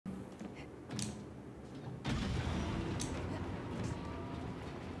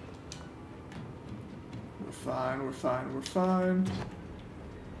fine, we're fine, we're fine.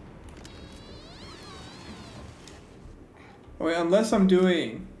 Oh, wait, unless I'm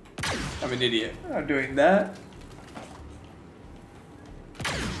doing... I'm an idiot. I'm doing that.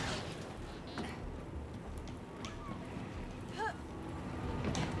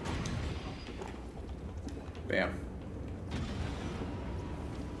 Bam.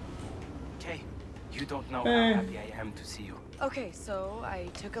 Kay, you don't know Hey. how happy I am to see you. Okay, so I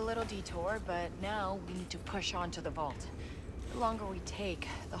took a little detour, but now we need to push on to the vault. The longer we take,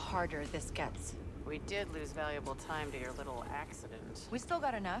 the harder this gets. We did lose valuable time to your little accident. We still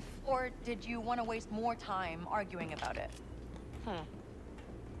got enough? Or did you want to waste more time arguing about it?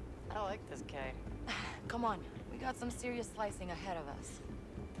 I like this Kay. Come on, we got some serious slicing ahead of us.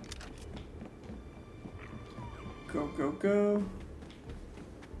 Go, go, go.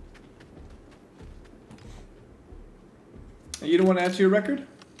 You don't want to add to your record?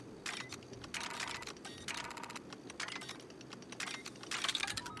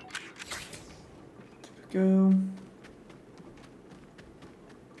 Go.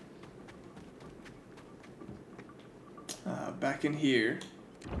 Back in here.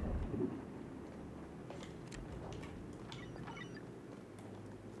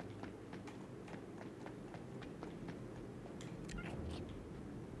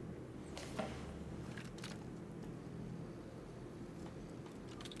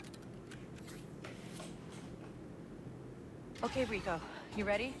 Okay, Rico, you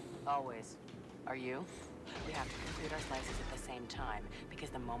ready? Always. Are you? We have to complete our slices at the same time, because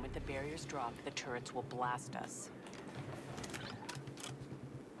the moment the barriers drop, the turrets will blast us.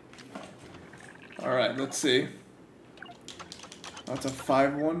 Alright, let's see. That's a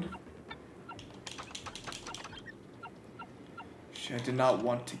 5-1. Shit, I did not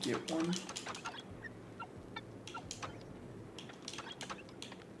want to get one.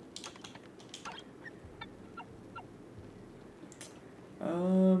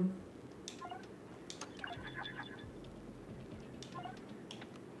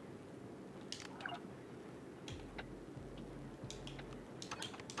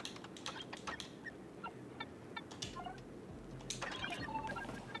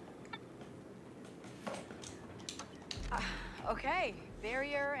 Okay,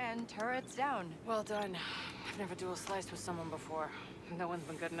 barrier and turrets down. Well done. I've never dual sliced with someone before. No one's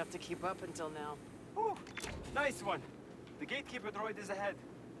been good enough to keep up until now. Ooh, nice one. The gatekeeper droid is ahead.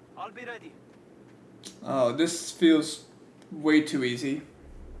 I'll be ready. Oh, this feels way too easy.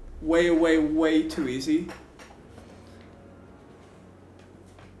 Way, way, way too easy.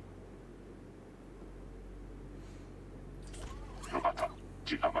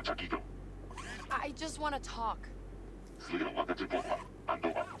 I just want to talk.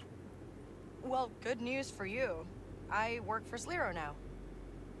 Well, good news for you. I work for Sliro now.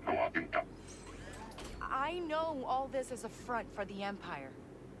 I know all this is a front for the Empire.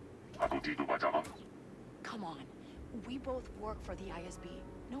 Come on. We both work for the ISB.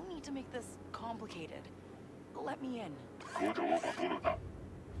 No need to make this complicated. Let me in.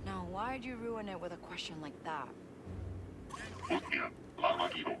 Now, why'd you ruin it with a question like that?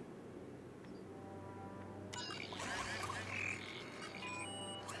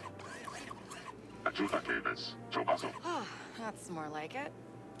 That's more like it.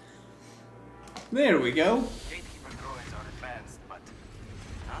 There we go. Gatekeeper droids are advanced, but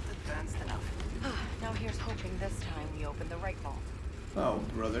not advanced enough. Now here's hoping this time we open the right vault. Oh,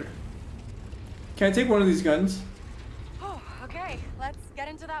 brother. Can I take one of these guns? Oh, okay. Let's get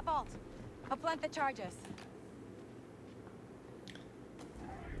into that vault. I'll plant the charges.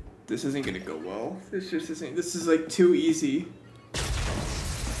 This isn't gonna go well. This just isn't. This is like too easy.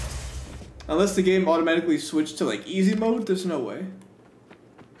 Unless the game automatically switched to like easy mode, there's no way.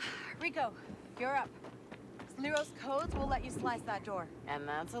 Rico, you're up. Sliro's codes will let you slice that door. And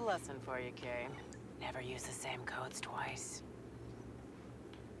that's a lesson for you, Kay. Never use the same codes twice.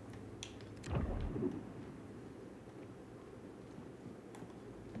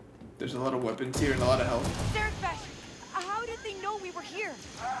 There's a lot of weapons here and a lot of health. Derek Besh, how did they know we were here?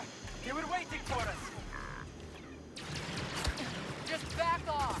 They were waiting for us. Just back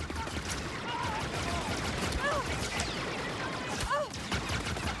off.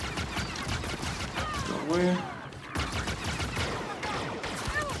 Go away.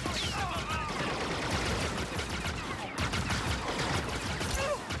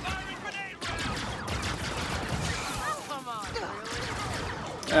 Come on, really?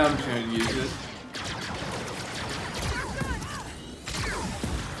 I'm just gonna use it.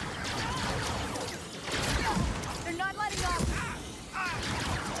 They're not letting up.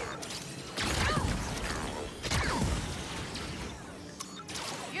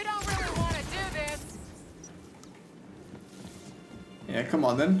 You don't really want to do this. Okay, come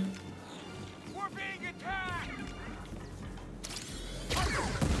on then. We're being attacked!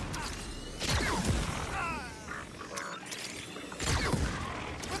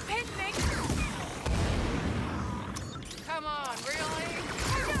 We're picnic! Come on, really?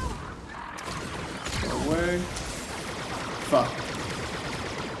 No way. Fuck.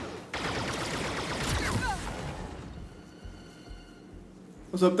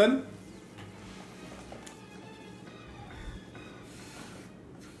 What's up then?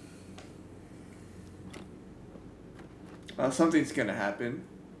 Something's gonna happen.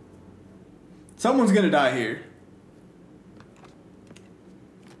 Someone's gonna die here.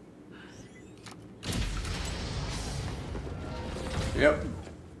 Yep.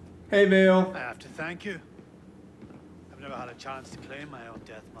 Hey, Vale. I have to thank you. I've never had a chance to claim my own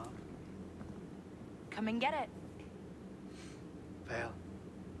death mark. Come and get it. Vale.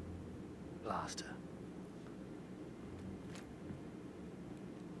 Blaster.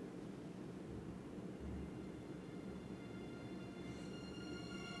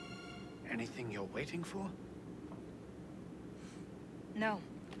 Anything you're waiting for? No.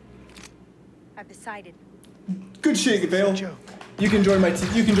 I've decided. Good shit, It's a Vale. joke. You can join my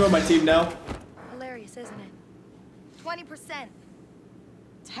you can join my team now. Hilarious, isn't it? 20%.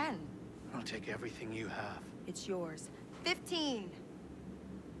 10. I'll take everything you have. It's yours. 15.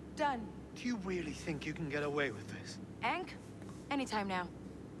 Done. Do you really think you can get away with this? Ank? Anytime now.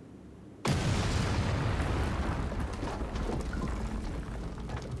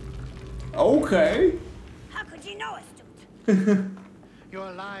 Okay. How could you know, astute?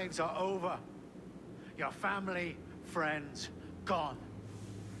 Your lives are over. Your family, friends, gone.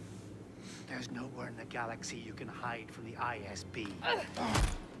 There's nowhere in the galaxy you can hide from the ISB.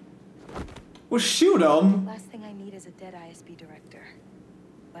 Well, shoot him. Last thing I need is a dead ISB director.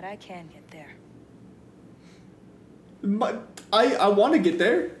 But I can get there. I want to get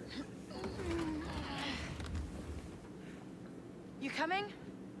there. You coming?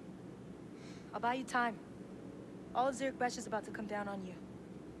 I'll buy you time. All of Zurich Besh is about to come down on you.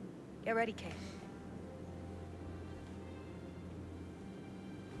 Get ready, Kay.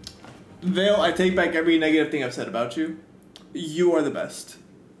 Vale, I take back every negative thing I've said about you. You are the best.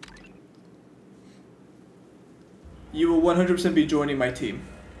 You will 100% be joining my team.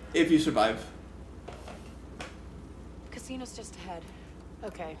 If you survive. Casino's just ahead.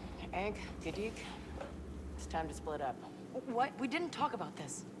 Okay, Egg, Gadik, it's time to split up. What? We didn't talk about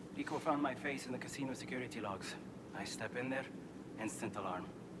this. Rico found my face in the casino security logs. I step in there, instant alarm.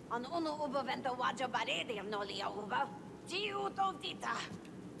 An ono uba vento wajo barede am no lia uba. Giu tovdita.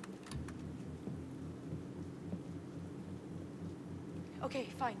 Okay,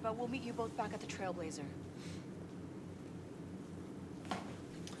 fine, but we'll meet you both back at the Trailblazer.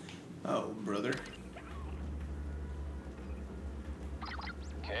 Oh, brother.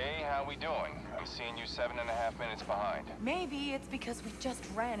 Kay, how we doing? I'm seeing you 7.5 minutes behind. Maybe it's because we just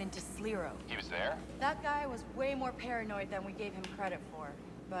ran into Slero. He was there? That guy was way more paranoid than we gave him credit for.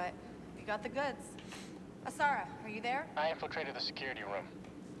 But we got the goods. Asara, are you there? I infiltrated the security room.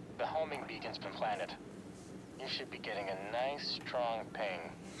 The homing beacon's been planted. You should be getting a nice, strong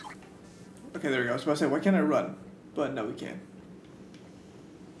ping. Okay, there we go. I was about to say, why can't I run? But no, we can.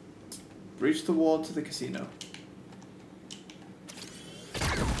 Breach the wall to the casino.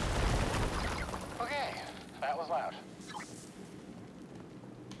 Okay, that was loud.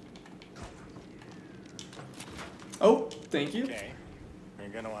 Oh, thank you. Okay, you're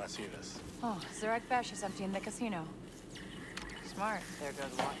gonna want to see this. Oh, Zurich Besh is empty in the casino. Smart. There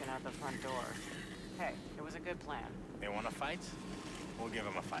goes walking out the front door. Hey, it was a good plan. They want to fight? We'll give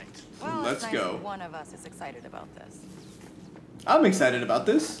them a fight. Well, Let's it's nice go. that one of us is excited about this. I'm excited about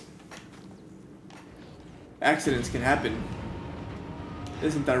this. Accidents can happen.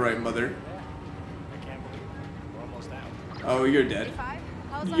 Isn't that right, mother? I can't believe it. We're almost out. Oh, you're dead.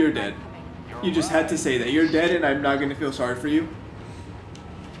 How's You're our dead. ride coming? You just had to say that. You're dead and I'm not going to feel sorry for you.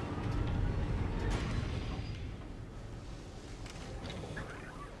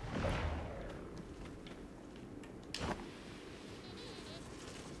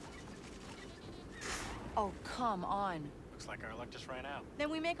 Oh, come on. Looks like our luck just ran out.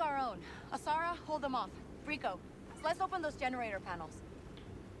 Then we make our own. Asara, hold them off. Rico, let's open those generator panels.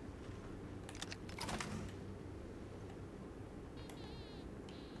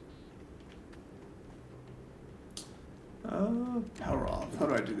 Power off. How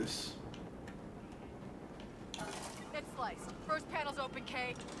do I do this? It's sliced. First panel's open,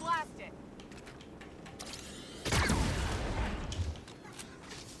 Kay. Blast it.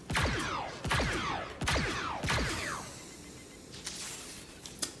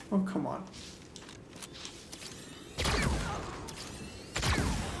 Oh, come on.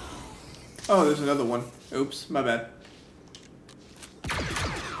 Oh, there's another one. Oops, my bad.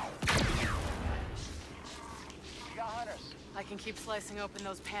 I can keep slicing open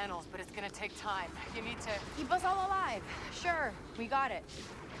those panels, but it's gonna take time. You need to... Keep us all alive. Sure, we got it.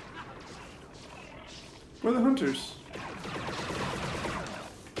 Where are the hunters?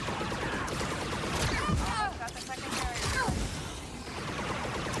 Oh, got the second barrier.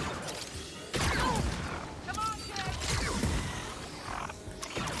 Come on, kid!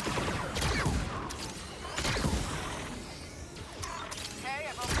 Okay,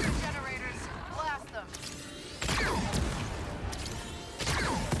 I've opened the generators. Blast them.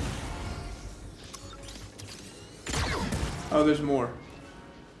 Oh, there's more.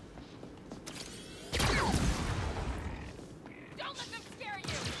 Don't let them scare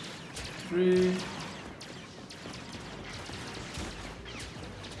you! 3.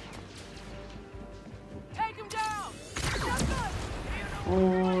 Take him down! 4.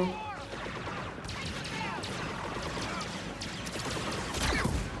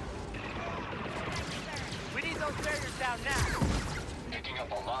 We need those barriers down now. Picking up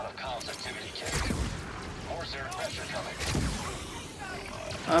a lot of comms activity, Kay. More Zerg pressure coming.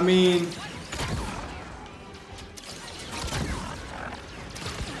 I mean...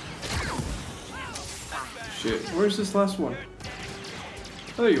 Shit, where's this last one?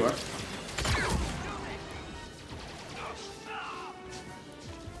 Oh, there you are.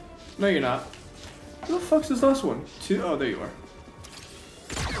 No, you're not. Where the fuck's this last one? 2? Oh, there you are.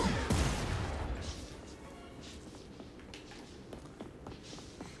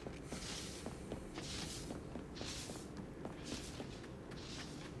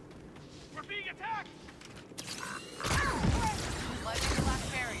 We're being attacked! Lighting the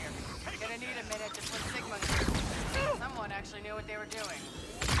last barrier. Gonna need a minute to put Sigma. Someone actually knew what they were doing.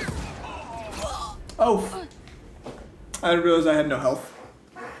 Oh! I didn't realize I had no health.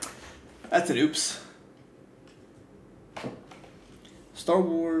 That's an oops. Star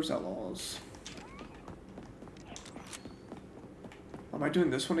Wars Outlaws. Am I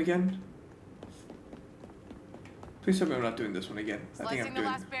doing this one again? Please tell me I'm not doing this one again. I think Slicing I'm the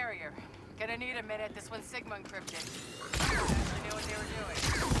doing... last barrier. Gonna need a minute. This one's Sigma encrypted. Someone actually knew what they were doing.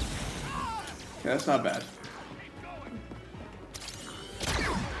 Okay, that's not bad.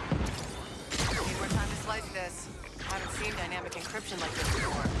 Need more time to slice this. Haven't seen dynamic encryption like this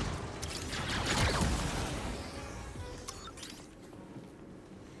before.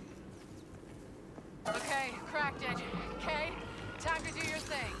 Okay, cracked it. Kay, time to do your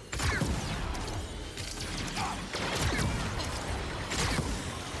thing.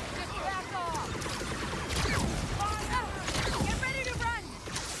 Just back off. Get ready to run.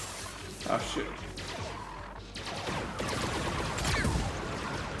 Oh shit.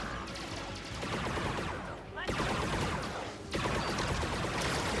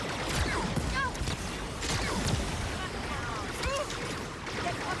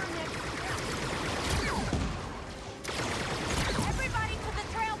 Everybody to the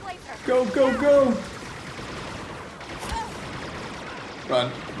trailblazer! Go, go, go!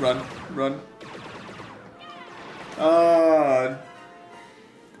 Run, run, run.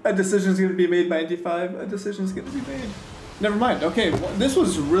 A decision's gonna be made by ND5. A decision's gonna be made. Never mind. Okay, well, this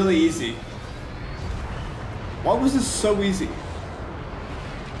was really easy. Why was this so easy?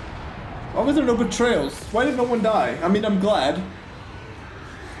 Why was there no betrayals? Why did no one die? I mean, I'm glad.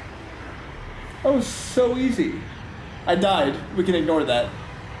 That was so easy. I died. We can ignore that.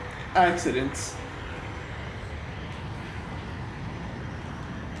 Accidents.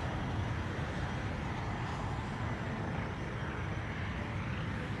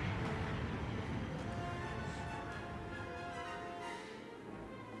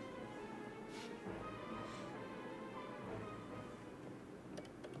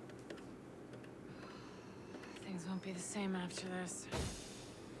 Things won't be the same after this.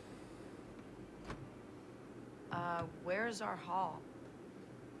 Where's our hall?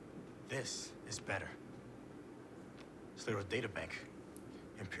 This is better. Slitter's databank.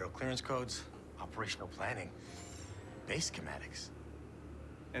 Imperial clearance codes, operational planning, base schematics.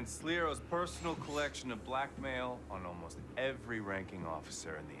 And Sliro's personal collection of blackmail on almost every ranking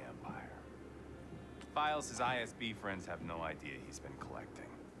officer in the Empire. Files his ISB friends have no idea he's been collecting.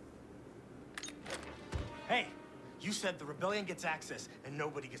 Hey, you said the rebellion gets access and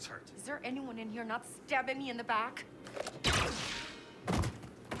nobody gets hurt. Is there anyone in here not stabbing me in the back?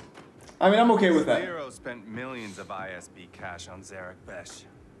 I mean, I'm okay with that. Sliro spent millions of ISB cash on Zarek Besh.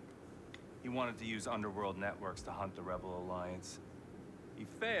 He wanted to use underworld networks to hunt the Rebel Alliance. He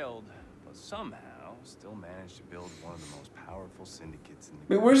failed, but somehow still managed to build one of the most powerful syndicates in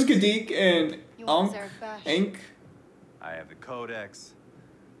the Wait, where's Gadik and You want Ankh? Zarek Besh? Ankh? I have the Codex.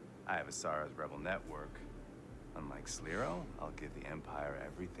 I have Asara's rebel network. Unlike Sliro, I'll give the Empire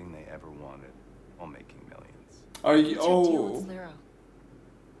everything they ever wanted while making millions. Are you? What's your deal Oh. with Sliro?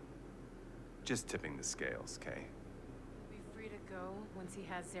 Just tipping the scales, Kay. Be free to go once he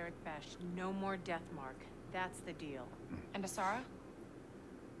has Zarek Besh. No more death mark. That's the deal. And Asara?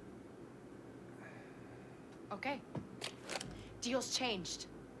 Okay. Deal's changed.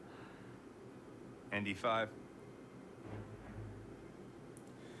 ND5.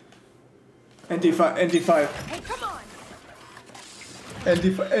 ND5, ND5, Hey, come on!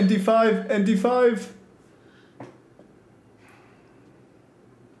 ND5, ND5, ND5.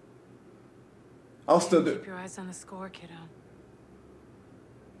 I'll still do. Keep your eyes on the score, kiddo.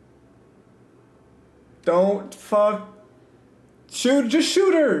 Don't fuck. Shoot, just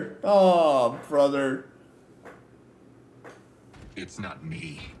shoot her. Oh, brother. It's not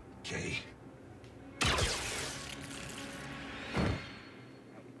me, Kay.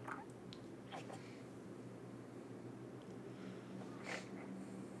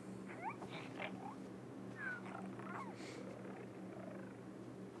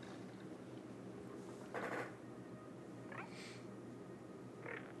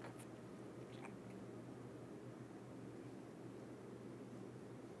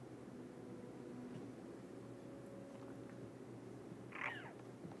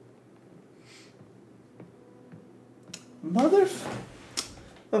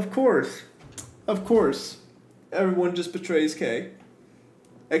 Of course. Of course. Everyone just betrays Kay.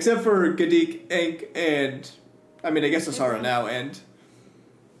 Except for Gadik, Enk, and... I mean, I guess Asara now, and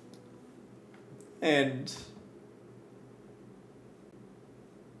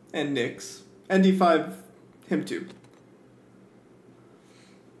Nyx. And D5, him too.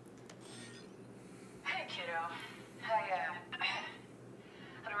 Hey, kiddo.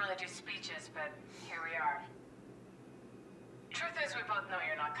 I don't really do speeches, but here we are. Truth is, we both know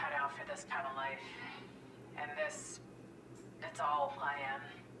you're not cut out for this kind of life. And it's all I am.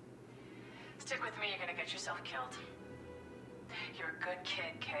 Stick with me, you're gonna get yourself killed. You're a good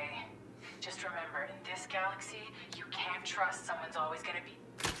kid, Kay. Just remember, in this galaxy, you can't trust someone's always gonna be...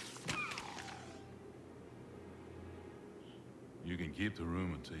 You can keep the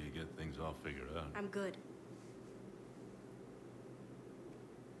room until you get things all figured out. I'm good.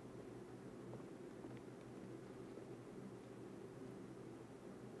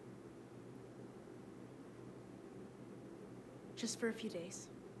 Just for a few days.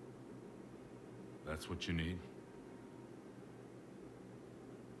 That's what you need?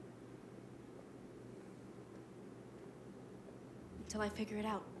 Till I figure it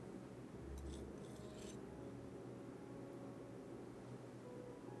out.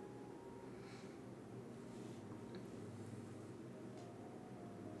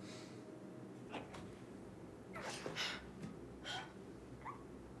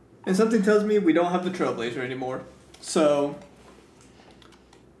 And something tells me we don't have the Trailblazer anymore. So...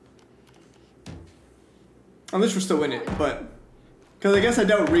 unless we're still in it, but... because I guess I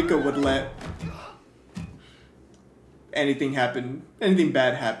doubt Rika would let... anything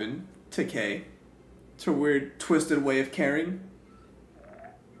bad happen to Kay. It's her weird, twisted way of caring.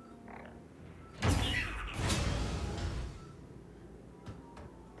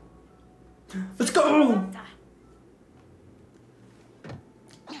 Let's go!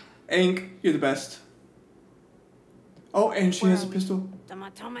 Enk, you're the best. Oh, and she has a pistol.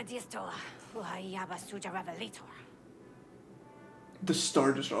 The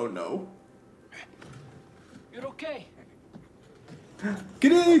Star Destroyer, oh no. You're okay.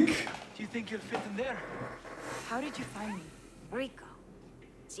 Gadik! Do you think you'll fit in there? How did you find me? Rico.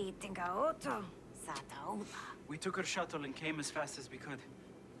 We took our shuttle and came as fast as we could.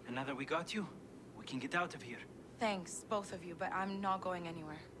 And now that we got you, we can get out of here. Thanks, both of you, but I'm not going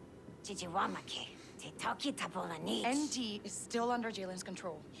anywhere. ND is still under Jalen's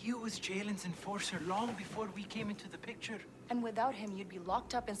control. He was Jalen's enforcer long before we came into the picture. And without him, you'd be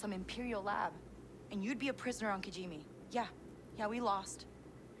locked up in some Imperial lab. And you'd be a prisoner on Kijimi. Yeah, we lost.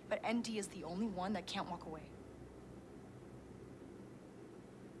 But ND is the only one that can't walk away.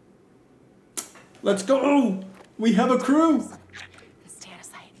 Let's go! We have a crew! Stay out of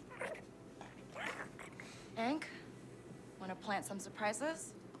sight. Enk, wanna plant some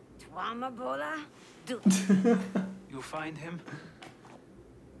surprises? You find him,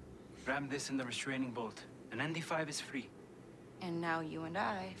 ram this in the restraining bolt, and ND5 is free. And now you and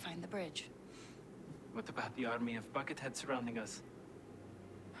I find the bridge. What about the army of bucketheads surrounding us?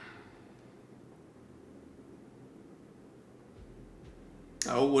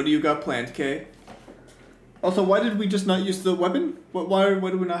 Oh, what do you got planned, Kay? Also, why did we just not use the weapon? Why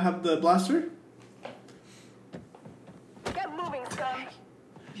do we not have the blaster? Get moving, son.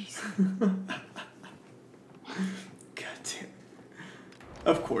 Please. God damn.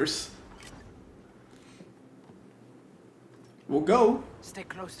 Of course. We'll go. Stay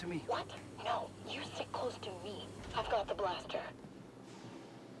close to me. What? No, you stick close to me. I've got the blaster.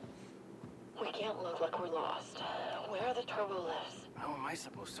 We can't look like we're lost. Where are the turbo lifts? How am I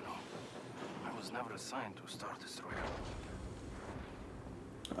supposed to know? I was never assigned to a Star Destroyer.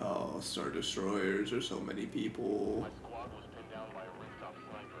 Oh, Star Destroyers. There's so many people.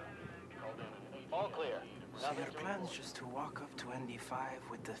 All clear. So your plan's just to walk up to ND5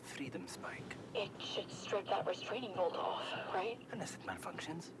 with the Freedom Spike. It should strip that restraining bolt off, right? Unless it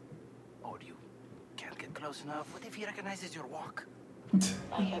malfunctions. Or you can't get close enough. What if he recognizes your walk?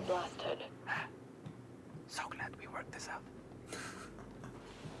 I get blasted. So glad we worked this out.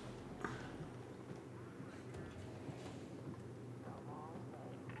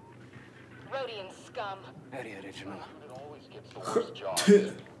 Rhodian scum. Very original.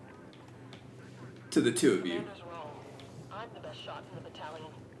 To the two of you. I'm the best shot in the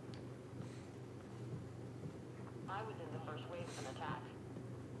battalion. I was in the first wave of an attack.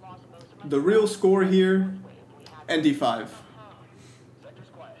 Lost most of my The real score here, ND5.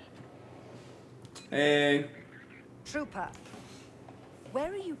 Hey. Trooper,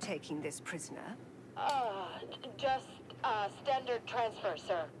 where are you taking this prisoner? Just standard transfer,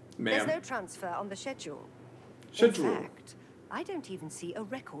 sir. There's no transfer on the schedule. Schedule. In fact, I don't even see a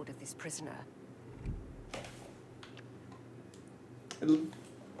record of this prisoner.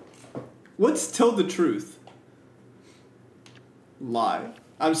 Let's tell the truth. Lie.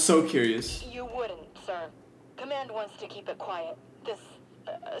 I'm so curious. You wouldn't, sir. Command wants to keep it quiet. This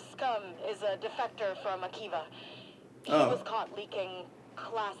scum is a defector from Akiva. He was caught leaking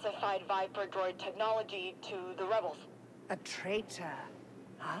classified Viper droid technology to the rebels. A traitor,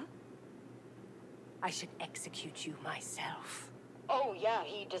 huh? I should execute you myself. Oh, yeah,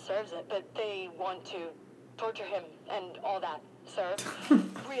 he deserves it, but they want to torture him and all that, sir.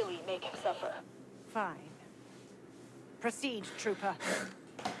 Really make him suffer. Fine. Proceed, Trooper.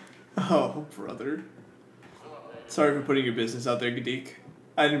 Oh, brother. Sorry for putting your business out there, Gadik.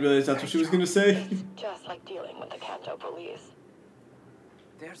 I didn't realize that's what she was gonna say. It's just like dealing with the Kanto police.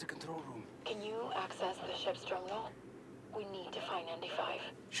 There's a control room. Can you access the ship's terminal? We need to find ND5.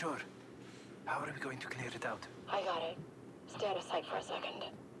 Sure. How are we going to clear it out? I got it. Stay out of sight for a second.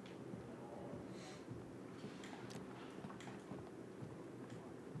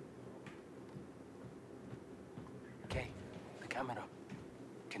 Okay, the camera.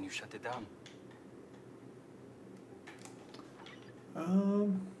 Can you shut it down?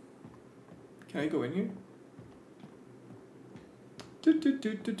 Can I go in here?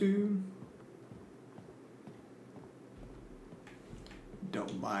 Do.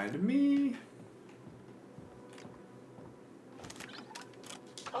 Don't mind me.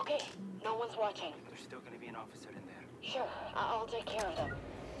 Okay, no one's watching. There's still gonna be an officer in there. Sure, I'll take care of them.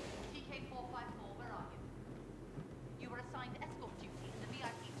 TK-454, where are you? You were assigned escort duty and the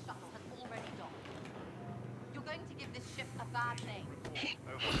VIP shuttle has already docked. You're going to give this ship a bad name.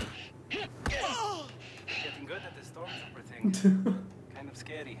 Getting good at the stormtrooper thing. Kind of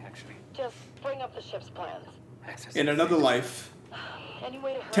scary, actually. Just bring up the ship's plans. In another life. Any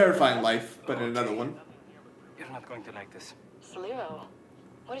way to Terrifying life, but in another one. You're not going to like this. Sliro,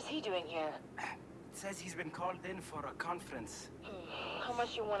 what is he doing here? It says he's been called in for a conference. How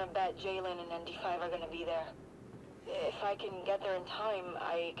much you want to bet Jalen and ND5 are going to be there? If I can get there in time,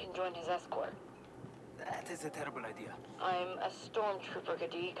 I can join his escort. That is a terrible idea. I'm a stormtrooper,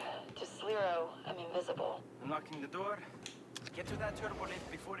 Gadik. To Sliro, I'm invisible. Unlocking the door. Get to that turbo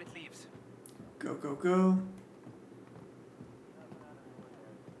lift before it leaves. Go, go, go.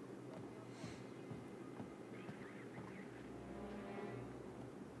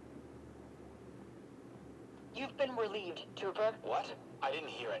 You've been relieved, Trooper. What? I didn't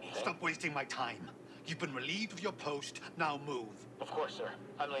hear anything. Stop wasting my time. You've been relieved of your post. Now move. Of course, sir.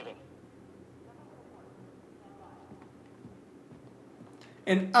 I'm leaving.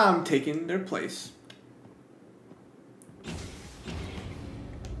 And I'm taking their place.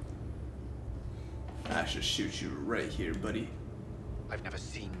 I should shoot you right here, buddy. I've never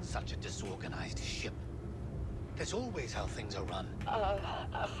seen such a disorganized ship. That's always how things are run.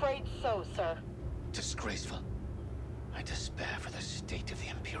 Afraid so, sir. Disgraceful. I despair for the state of the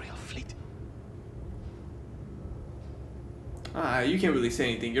Imperial fleet. You can't really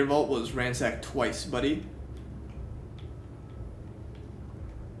say anything. Your vault was ransacked twice, buddy.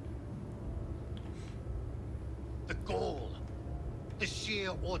 The gall. The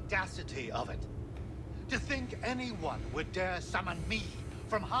sheer audacity of it. To think anyone would dare summon me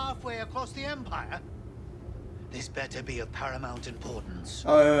from halfway across the Empire? This better be of paramount importance.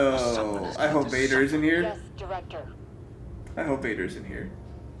 Oh, I hope Vader's in here. Yes, Director. I hope Vader's in here.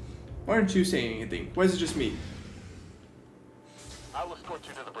 Why aren't you saying anything? Why is it just me? I'll escort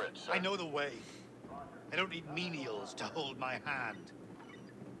you to the bridge, sir. I know the way. I don't need menials to hold my hand.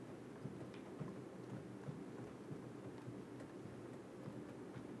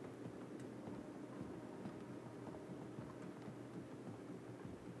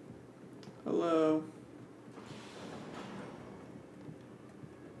 Hello.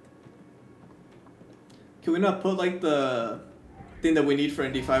 Can we not put like the thing that we need for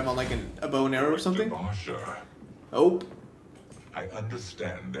ND5 on like a bow and arrow or something? Barsha, Oh. I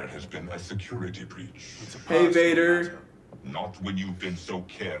understand there has been a security breach. Hey Vader. Not when you've been so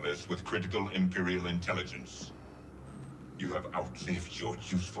careless with critical Imperial intelligence. You have outlived your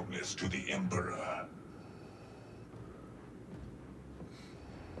usefulness to the Emperor.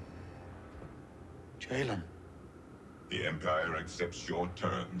 Jalen. The Empire accepts your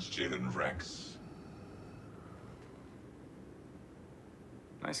terms, Jalen Rex.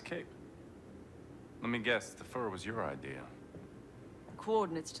 Nice cape. Let me guess, the fur was your idea.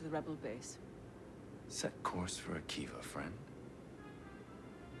 Coordinates to the rebel base. Set course for Akiva, friend.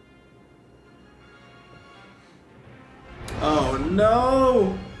 Oh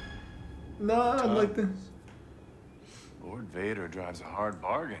no! Not like this. Lord Vader drives a hard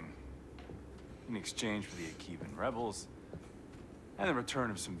bargain. In exchange for the Akivan rebels, and the return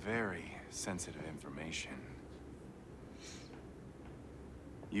of some very sensitive information.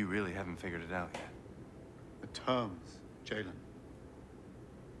 You really haven't figured it out yet. The terms, Jalen.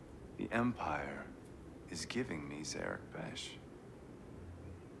 The Empire is giving me Zarek Besh.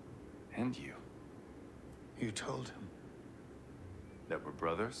 And you. You told him. That we're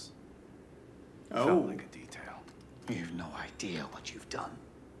brothers? Oh. Felt like a detail. You've no idea what you've done.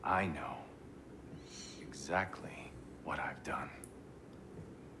 I know exactly what I've done.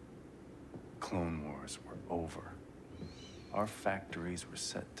 Clone Wars were over. Our factories were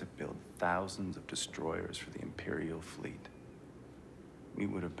set to build thousands of destroyers for the Imperial fleet. We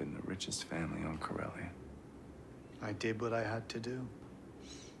would have been the richest family on Corellia. I did what I had to do.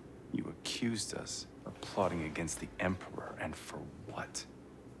 You accused us of plotting against the Emperor, and for what?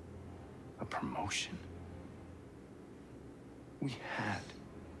 A promotion? We had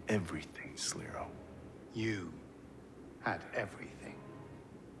everything, Sliro. You had everything.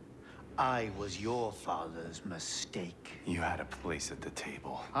 I was your father's mistake. You had a place at the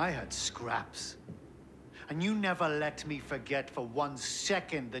table. I had scraps. And you never let me forget for 1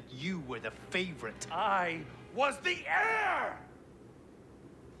 second that you were the favorite. I was the heir!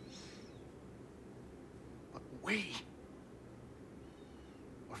 But we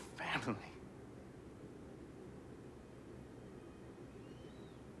were family.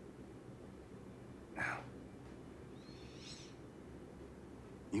 Now,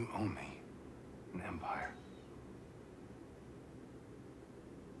 you owe me an empire.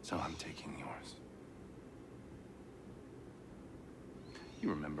 So I'm taking yours. You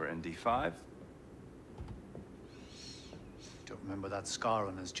remember ND5? Don't remember that scar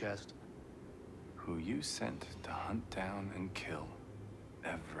on his chest. Who you sent to hunt down and kill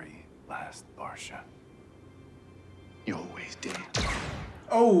every last Barsha. You always did.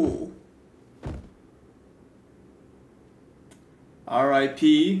 Oh.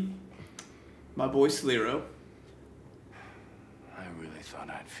 R.I.P. my boy Sliro. I really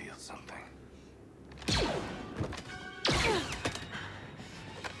thought I'd feel something.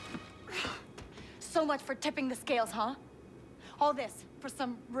 So much for tipping the scales, huh? All this for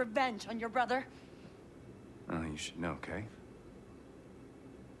some revenge on your brother? Well, you should know, Kay.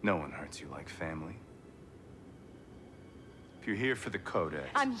 No one hurts you like family. If you're here for the Codex...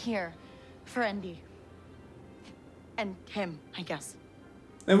 I'm here for Andy. And him, I guess.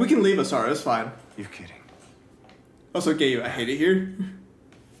 And we can leave Asara, it's fine. You're kidding. Also, Gay, I hate it here.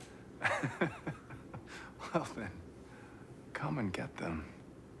 Well then, come and get them.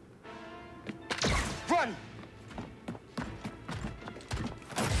 Run!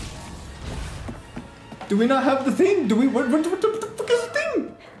 Do we not have the thing? Do we? What the fuck is the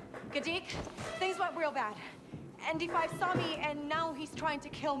thing? Gadik, things went real bad. ND5 saw me, and now he's trying to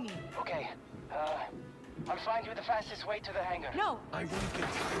kill me. Okay, I'll find you the fastest way to the hangar. No. I won't get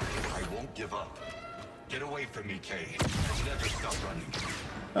tired. I won't give up. Get away from me, Kay. Never stop running.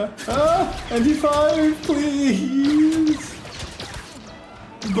 ND5, please.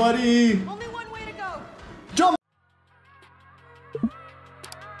 Buddy. Oh